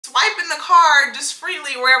swipe in the card just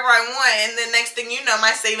freely wherever I want, and then next thing you know,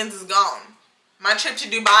 my savings is gone. My trip to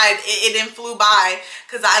Dubai, it didn't flew by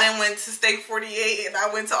because I didn't went to Steak 48 and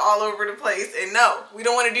I went to all over the place. And no, we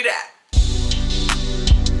don't want to do that.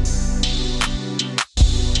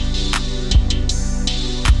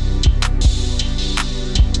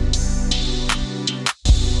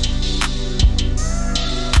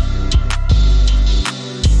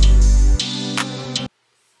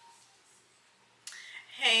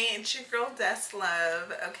 It's your girl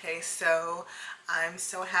Deslove. Okay, so I'm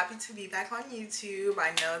so happy to be back on YouTube.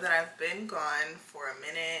 I know that I've been gone for a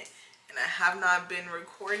minute and I have not been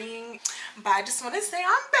recording, but I just want to say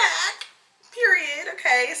I'm back, period.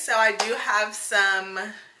 Okay, so I do have some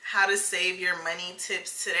how to save your money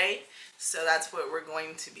tips today. So that's what we're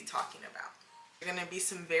going to be talking about. There are going to be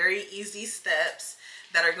some very easy steps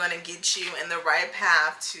that are going to get you in the right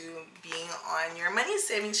path to being on your money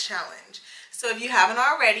savings challenge. So if you haven't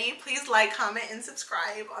already, please like, comment, and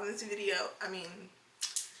subscribe on this video. I mean,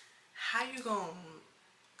 how you gonna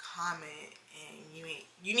comment and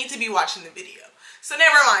you need to be watching the video. So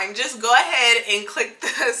never mind, just go ahead and click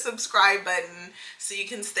the subscribe button so you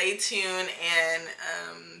can stay tuned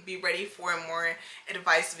and be ready for more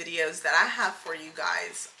advice videos that I have for you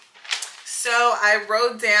guys. So I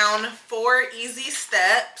wrote down 4 easy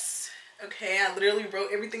steps. Okay, I literally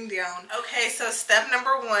wrote everything down. Okay, so step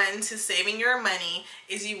number 1 to saving your money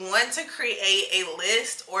is you want to create a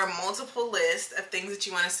list or multiple lists of things that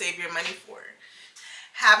you want to save your money for.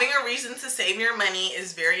 Having a reason to save your money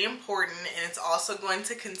is very important, and it's also going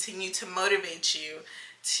to continue to motivate you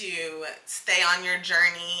to stay on your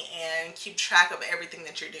journey and keep track of everything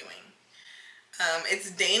that you're doing.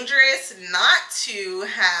 It's dangerous not to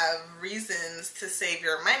have reasons to save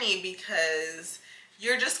your money because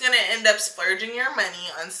you're just going to end up splurging your money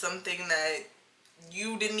on something that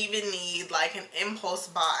you didn't even need, like an impulse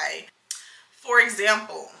buy. For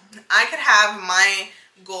example, I could have my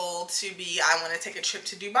goal to be, I want to take a trip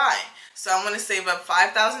to Dubai. So I want to save up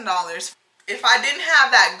 $5,000. If I didn't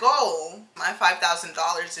have that goal, my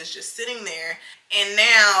 $5,000 is just sitting there. And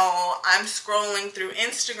now I'm scrolling through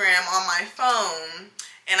Instagram on my phone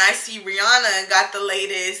and I see Rihanna got the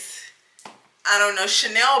latest, I don't know,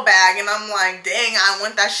 Chanel bag, and I'm like, dang, I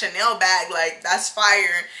want that Chanel bag, like, that's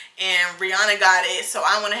fire, and Rihanna got it, so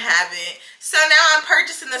I want to have it. So now I'm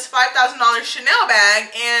purchasing this $5,000 Chanel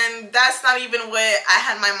bag, and that's not even what I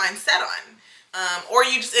had my mind set on. Or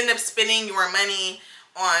you just end up spending your money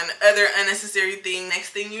on other unnecessary things. Next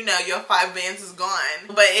thing you know, your 5 bands is gone.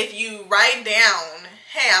 But if you write down,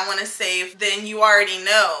 hey, I want to save, then you already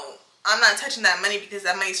know, I'm not touching that money because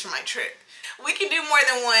that money's for my trip. We can do more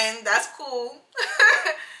than one. That's cool.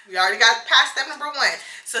 We already got past step number 1.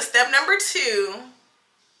 So step number 2,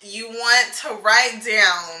 you want to write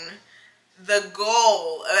down the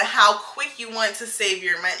goal of how quick you want to save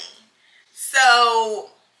your money. So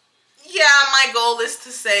yeah, my goal is to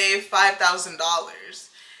save $5,000.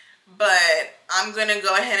 But I'm going to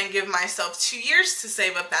go ahead and give myself 2 years to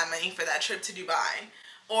save up that money for that trip to Dubai.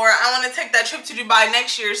 Or I want to take that trip to Dubai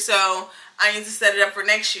next year, so I need to set it up for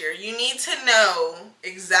next year. You need to know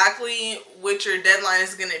exactly what your deadline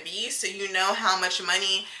is going to be so you know how much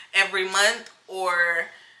money every month or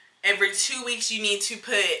every 2 weeks you need to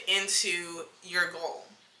put into your goal.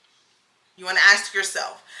 You want to ask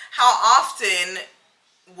yourself, how often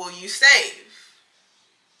will you save?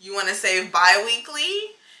 You want to save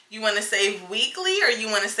bi-weekly? You want to save weekly, or you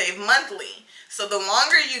want to save monthly? So the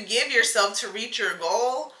longer you give yourself to reach your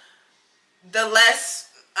goal, the less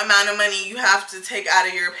amount of money you have to take out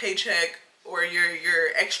of your paycheck or your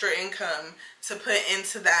extra income to put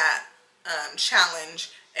into that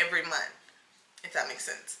challenge every month, if that makes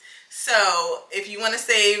sense. So if you want to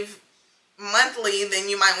save monthly, then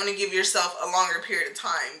you might want to give yourself a longer period of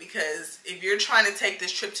time, because if you're trying to take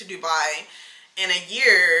this trip to Dubai in a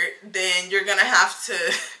year, then you're going to have to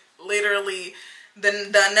literally,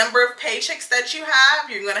 the number of paychecks that you have,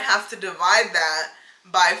 you're going to have to divide that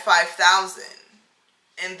by 5,000.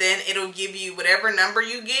 And then it'll give you whatever number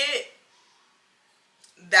you get.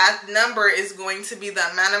 That number is going to be the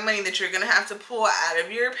amount of money that you're going to have to pull out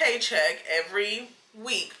of your paycheck every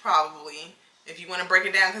week, probably, if you want to break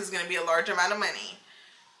it down, because it's going to be a large amount of money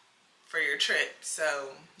for your trip. So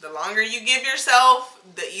the longer you give yourself,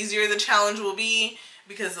 the easier the challenge will be,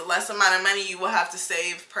 because the less amount of money you will have to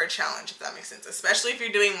save per challenge, if that makes sense, especially if you're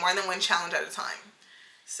doing more than one challenge at a time.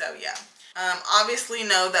 So yeah, obviously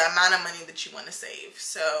know the amount of money that you want to save.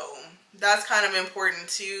 So that's kind of important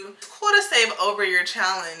too. It's cool to save over your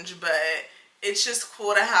challenge, but it's just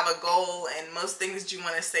cool to have a goal, and most things that you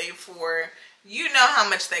want to save for, you know how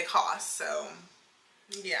much they cost. So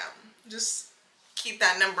yeah, just keep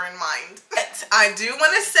that number in mind. But I do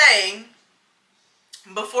want to say,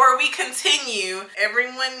 before we continue,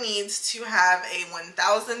 everyone needs to have a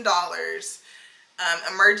 $1,000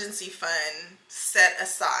 emergency fund set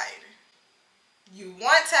aside. You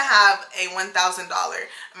want to have a $1,000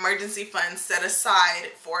 emergency fund set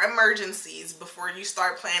aside for emergencies before you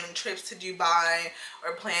start planning trips to Dubai,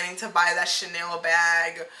 or planning to buy that Chanel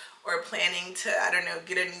bag, or planning to, I don't know,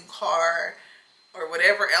 get a new car, or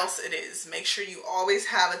whatever else it is. Make sure you always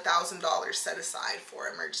have $1,000 set aside for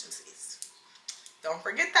emergencies. Don't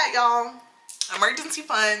forget that, y'all. Emergency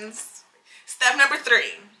funds. Step number 3.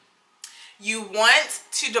 You want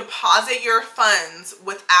to deposit your funds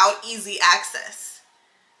without easy access.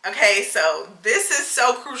 Okay, so this is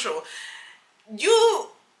so crucial. You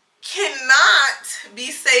cannot be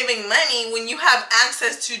saving money when you have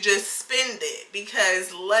access to just spend it,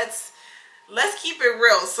 because let's keep it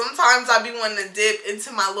real. Sometimes I be wanting to dip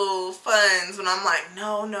into my little funds when I'm like,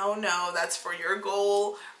 no, that's for your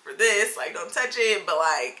goal, for this, like, don't touch it. But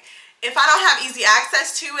like, if I don't have easy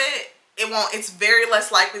access to it, it's very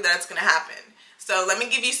less likely that it's gonna happen. So let me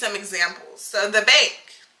give you some examples. So the bank.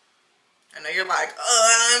 I know you're like,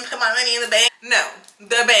 oh, I'm gonna put my money in the bank. No,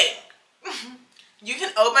 the bank. You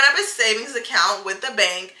can open up a savings account with the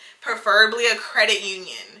bank, preferably a credit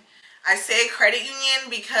union. I say credit union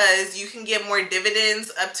because you can get more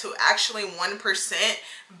dividends, up to actually 1%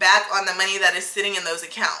 back on the money that is sitting in those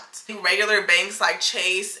accounts. Regular banks like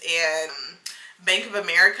Chase and Bank of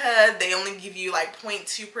America, they only give you like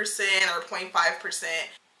 0.2% or 0.5%.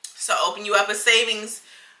 So open you up a savings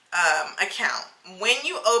account. When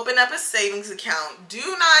you open up a savings account, do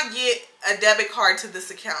not get a debit card to this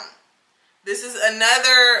account. This is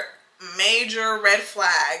another major red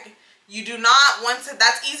flag. You do not want to,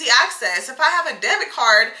 that's easy access. If I have a debit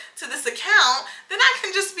card to this account, then I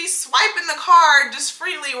can just be swiping the card just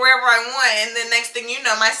freely wherever I want, and then next thing you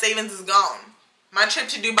know, my savings is gone. My trip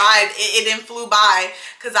to Dubai, it didn't flew by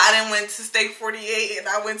because I didn't went to Steak 48 and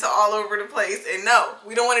I went to all over the place. And no,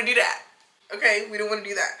 we don't want to do that. Okay, we don't want to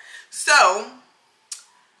do that. So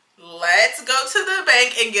let's go to the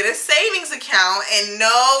bank and get a savings account, and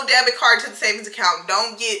no debit card to the savings account.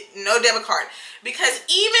 Don't get no debit card, because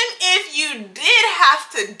even if you did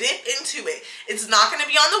have to dip into it, it's not going to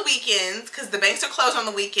be on the weekends, because the banks are closed on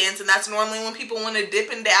the weekends, and that's normally when people want to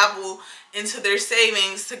dip and dabble into their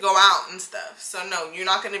savings to go out and stuff. So no, you're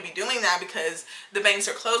not going to be doing that because the banks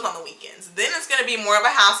are closed on the weekends. Then it's going to be more of a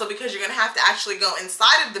hassle because you're going to have to actually go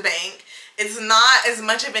inside of the bank. It's not as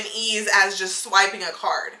much of an ease as just swiping a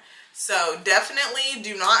card. So definitely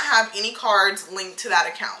do not have any cards linked to that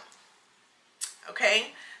account.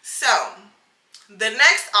 Okay, so the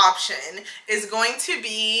next option is going to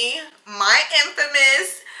be my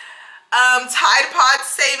infamous Tide Pod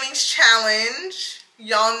Savings Challenge.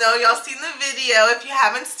 Y'all know, y'all seen the video. If you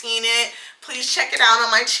haven't seen it, please check it out on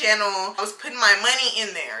my channel. I was putting my money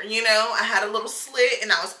in there, you know. I had a little slit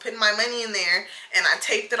and I was putting my money in there, and I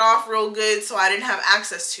taped it off real good so I didn't have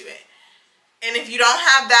access to it. And if you don't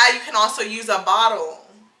have that, you can also use a bottle,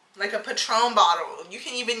 like a Patron bottle. You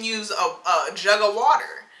can even use a jug of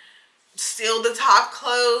water. Seal the top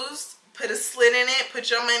closed, put a slit in it, put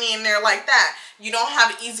your money in there like that. You don't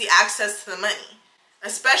have easy access to the money.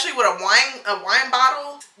 Especially with a wine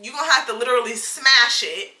bottle, you're going to have to literally smash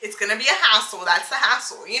it. It's going to be a hassle. That's the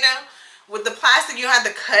hassle, you know. With the plastic, you have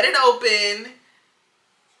to cut it open.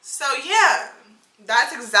 So yeah,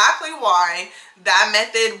 that's exactly why that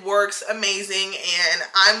method works amazing. And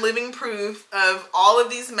I'm living proof of all of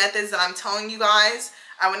these methods that I'm telling you guys.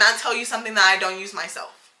 I would not tell you something that I don't use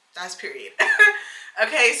myself. That's period.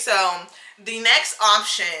 Okay, so the next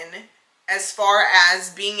option, as far as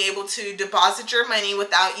being able to deposit your money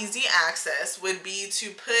without easy access, would be to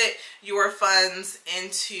put your funds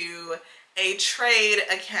into a trade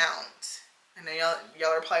account. I know y'all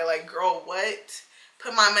are probably like, girl, what?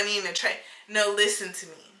 Put my money in a trade. No, listen to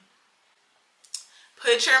me.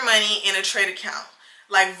 Put your money in a trade account.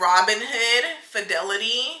 Like Robinhood,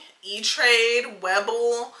 Fidelity, E-Trade,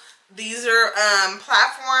 Webull. These are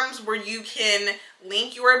platforms where you can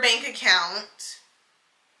link your bank account.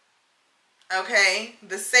 Okay,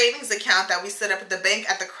 the savings account that we set up at the bank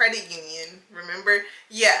at the credit union, remember?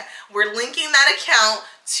 Yeah, we're linking that account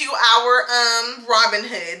to our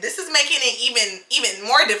Robinhood. This is making it even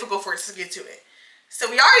more difficult for us to get to it. So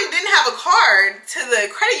we already didn't have a card to the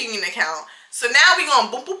credit union account. So now we're going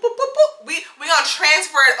boop, boop, boop, boop, boop. We're going to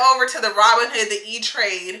transfer it over to the Robinhood, the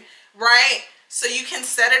E-Trade, right? So you can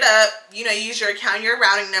set it up, you know, use your account, your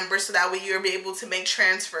routing number, so that way you'll be able to make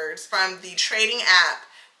transfers from the trading app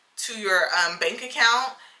to your bank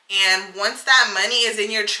account. And once that money is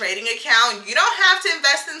in your trading account, you don't have to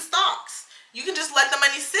invest in stocks. you can just let the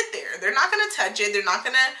money sit there. They're not going to touch it. They're not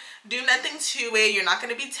going to do nothing to it. You're not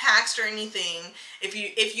going to be taxed or anything. If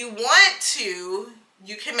you want to,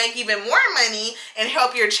 you can make even more money and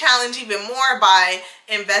help your challenge even more by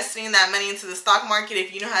investing that money into the stock market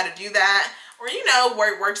if you know how to do that. Or, you know,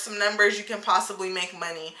 work some numbers. You can possibly make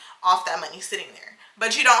money off that money sitting there.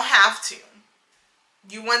 But you don't have to.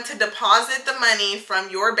 You want to deposit the money from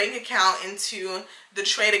your bank account into the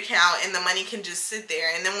trade account, and the money can just sit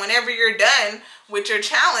there. And then whenever you're done with your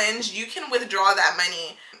challenge, you can withdraw that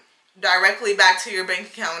money directly back to your bank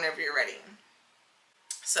account whenever you're ready.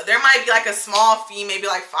 So there might be like a small fee, maybe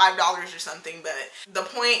like $5 or something, but the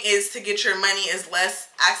point is to get your money as less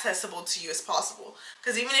accessible to you as possible.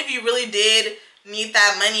 Because even if you really did need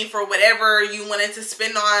that money for whatever you wanted to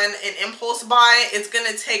spend on an impulse buy, it's going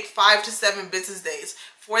to take 5 to 7 business days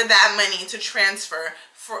for that money to transfer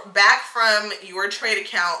back from your trade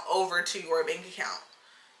account over to your bank account.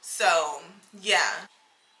 So yeah,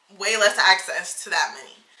 way less access to that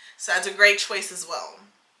money. So that's a great choice as well.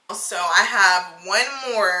 So I have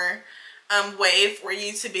one more way for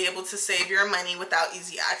you to be able to save your money without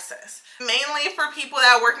easy access. Mainly for people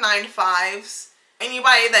that work 9 to 5s,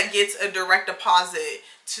 anybody that gets a direct deposit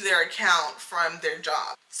to their account from their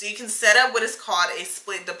job. So you can set up what is called a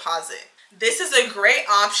split deposit. This is a great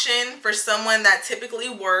option for someone that typically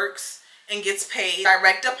works and gets paid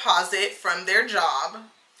direct deposit from their job.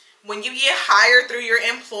 When you get hired through your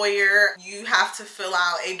employer, you have to fill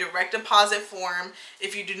out a direct deposit form.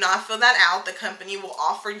 If you do not fill that out, the company will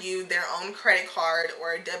offer you their own credit card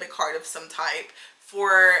or a debit card of some type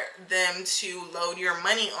for them to load your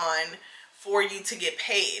money on for you to get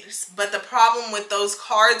paid. But the problem with those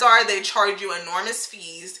cards are they charge you enormous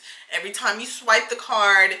fees. Every time you swipe the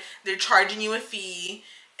card, they're charging you a fee.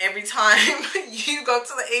 Every time you go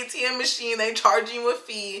to the ATM machine, they charge you a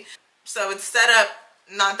fee. So it's set up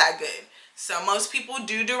not that good. So most people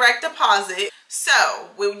do direct deposit. So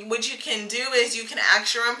what you can do is you can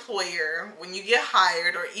ask your employer when you get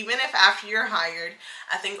hired, or even if after you're hired,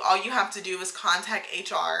 I think all you have to do is contact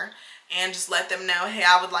HR and just let them know, hey,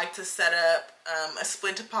 I would like to set up a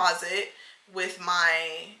split deposit with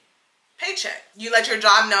my paycheck. You let your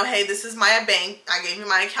job know, hey, this is my bank. I gave you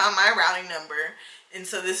my account, my routing number, and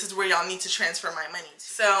so this is where y'all need to transfer my money to.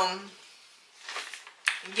 So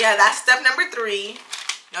yeah, that's step number 3.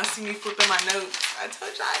 Y'all see me flipping my notes. I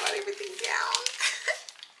told y'all I got everything down.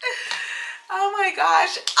 Oh my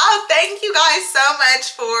gosh. Oh, thank you guys so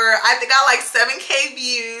much for, I think I like 7K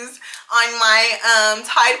views on my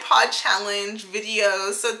Tide Pod Challenge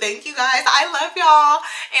videos. So thank you guys. I love y'all.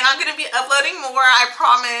 And I'm going to be uploading more, I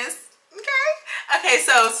promise. Okay? Okay,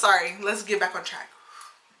 so sorry. Let's get back on track.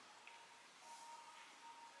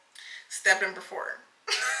 Step number 4.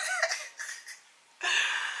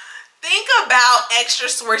 Think about extra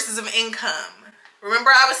sources of income. Remember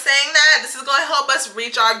I was saying that? This is going to help us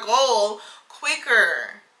reach our goal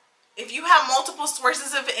quicker. If you have multiple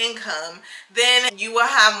sources of income, then you will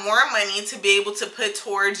have more money to be able to put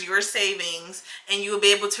towards your savings, and you will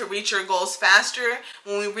be able to reach your goals faster.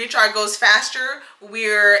 When we reach our goals faster,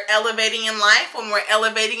 we're elevating in life. When we're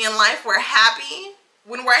elevating in life, we're happy.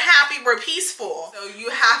 When we're happy, we're peaceful. So you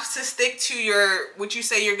have to stick to what you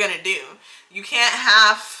say you're going to do. You can't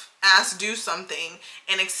half-ass do something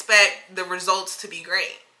and expect the results to be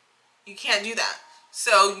great. You can't do that.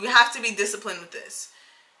 So you have to be disciplined with this.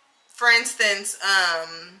 For instance,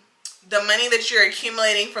 the money that you're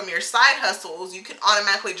accumulating from your side hustles, you can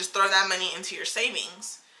automatically just throw that money into your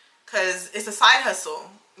savings because it's a side hustle.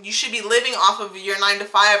 You should be living off of your 9 to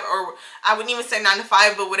 5, or I wouldn't even say 9 to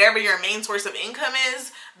 5, but whatever your main source of income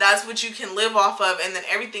is, that's what you can live off of. And then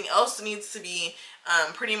everything else needs to be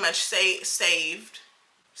pretty much saved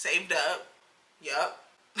up. Yup.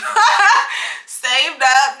 Saved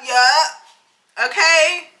up. Yup.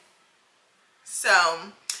 Okay. So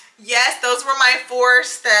yes, those were my 4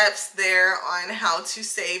 steps there on how to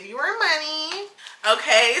save your money.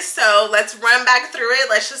 Okay, so let's run back through it.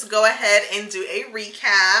 Let's just go ahead and do a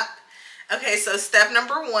recap. Okay, so step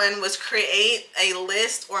number 1 was create a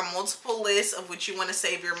list or multiple lists of what you want to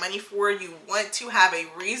save your money for. You want to have a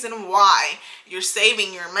reason why you're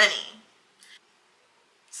saving your money.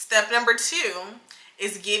 Step number 2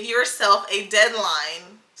 is give yourself a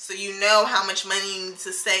deadline so you know how much money you need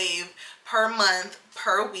to save per month,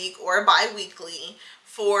 per week, or bi-weekly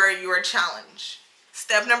for your challenge.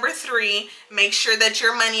 Step number 3, make sure that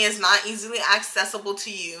your money is not easily accessible to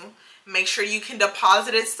you. Make sure you can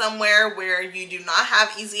deposit it somewhere where you do not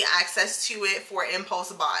have easy access to it for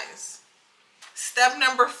impulse buys. Step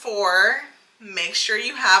number 4, make sure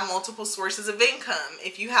you have multiple sources of income.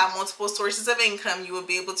 If you have multiple sources of income, you will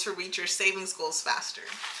be able to reach your savings goals faster.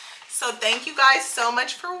 So thank you guys so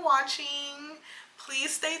much for watching.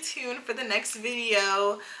 Please stay tuned for the next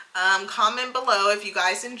video. Comment below if you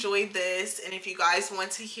guys enjoyed this and if you guys want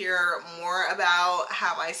to hear more about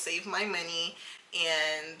how I save my money,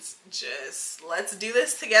 and just let's do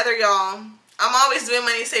this together, y'all. I'm always doing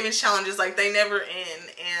money savings challenges, like they never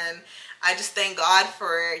end, and I just thank God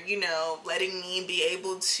for, you know, letting me be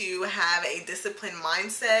able to have a disciplined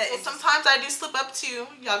mindset. Well, sometimes I do slip up too.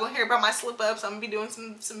 Y'all gonna hear about my slip ups. I'm gonna be doing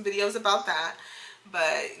some videos about that.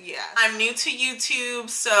 But yeah, I'm new to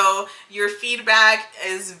YouTube, so your feedback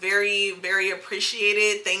is very, very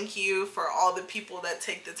appreciated. Thank you for all the people that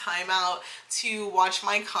take the time out to watch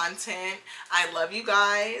my content. I love you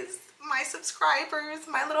guys, my subscribers,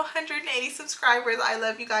 my little 180 subscribers. I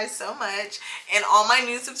love you guys so much. And all my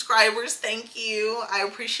new subscribers, thank you. I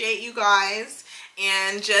appreciate you guys.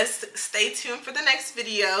 And just stay tuned for the next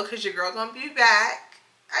video because your girl gonna be back.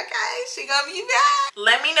 Okay, she gonna be back.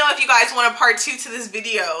 Let me know if you guys want a part 2 to this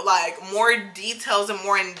video, like more details and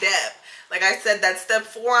more in depth. Like I said, that's step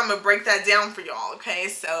 4. I'm gonna break that down for y'all, okay?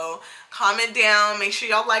 So comment down, make sure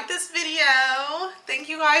y'all like this video. Thank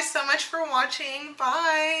you guys so much for watching.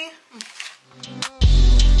 Bye.